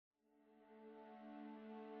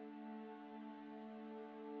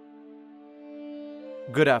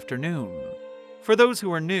Good afternoon. For those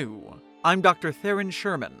who are new, I'm Dr. Theron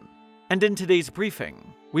Sherman, and in today's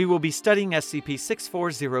briefing, we will be studying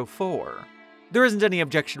SCP-6404. There isn't any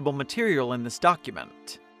objectionable material in this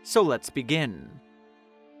document, so let's begin.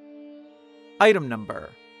 Item Number: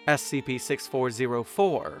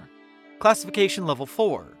 SCP-6404. Classification Level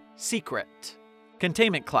 4, Secret.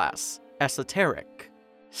 Containment Class: Esoteric.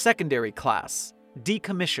 Secondary Class: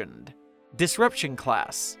 Decommissioned. Disruption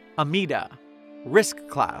Class: Amida. Risk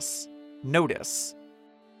Class: Notice.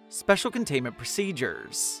 Special Containment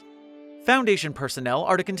Procedures. Foundation personnel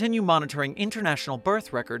are to continue monitoring international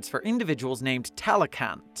birth records for individuals named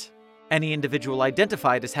Talakant. Any individual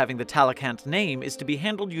identified as having the Talakant name is to be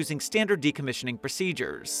handled using standard decommissioning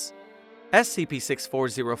procedures.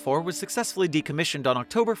 SCP-6404 was successfully decommissioned on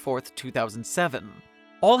October 4, 2007.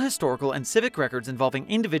 All historical and civic records involving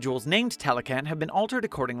individuals named Talakant have been altered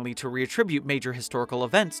accordingly to reattribute major historical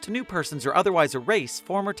events to new persons or otherwise erase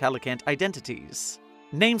former Talakant identities.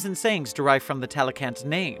 Names and sayings derive from the Talakant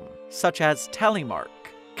name, such as Tallymark,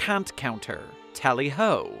 Cant Counter,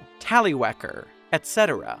 Tally-Ho, Tallywhacker,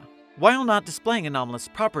 etc., while not displaying anomalous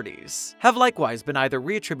properties, have likewise been either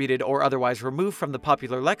reattributed or otherwise removed from the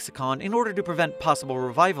popular lexicon in order to prevent possible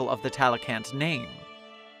revival of the Talakant name.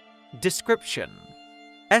 Description: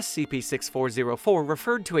 SCP-6404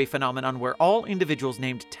 referred to a phenomenon where all individuals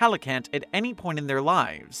named Talakant at any point in their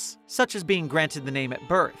lives, such as being granted the name at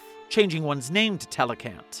birth, changing one's name to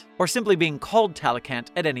Talakant, or simply being called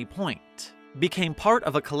Talakant at any point, became part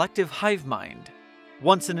of a collective hive mind.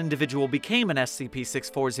 Once an individual became an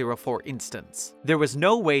SCP-6404 instance, there was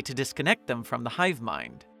no way to disconnect them from the hive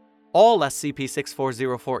mind. All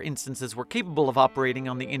SCP-6404 instances were capable of operating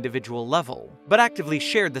on the individual level, but actively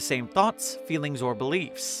shared the same thoughts, feelings, or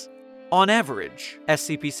beliefs. On average,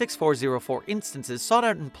 SCP-6404 instances sought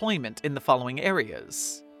out employment in the following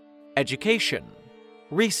areas: education,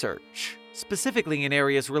 research, specifically in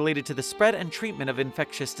areas related to the spread and treatment of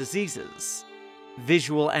infectious diseases,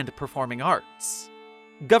 visual and performing arts,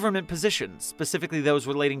 government positions, specifically those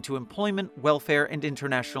relating to employment, welfare, and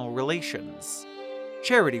international relations,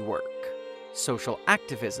 charity work, social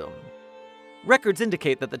activism. Records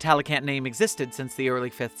indicate that the Talakant name existed since the early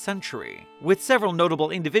 5th century, with several notable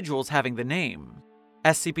individuals having the name.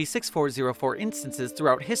 SCP-6404 instances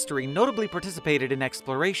throughout history notably participated in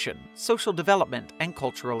exploration, social development, and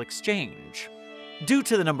cultural exchange. Due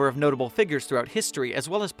to the number of notable figures throughout history as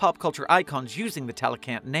well as pop culture icons using the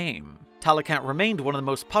Talakant name, Talakant remained one of the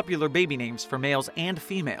most popular baby names for males and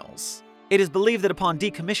females. It is believed that upon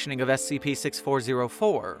decommissioning of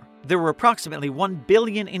SCP-6404, there were approximately 1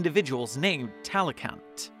 billion individuals named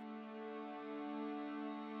Talakant.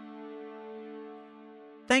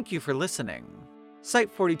 Thank you for listening.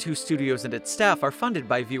 Site42 Studios and its staff are funded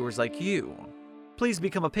by viewers like you. Please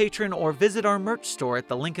become a patron or visit our merch store at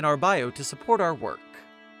the link in our bio to support our work.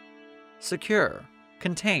 Secure,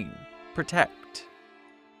 contain, protect.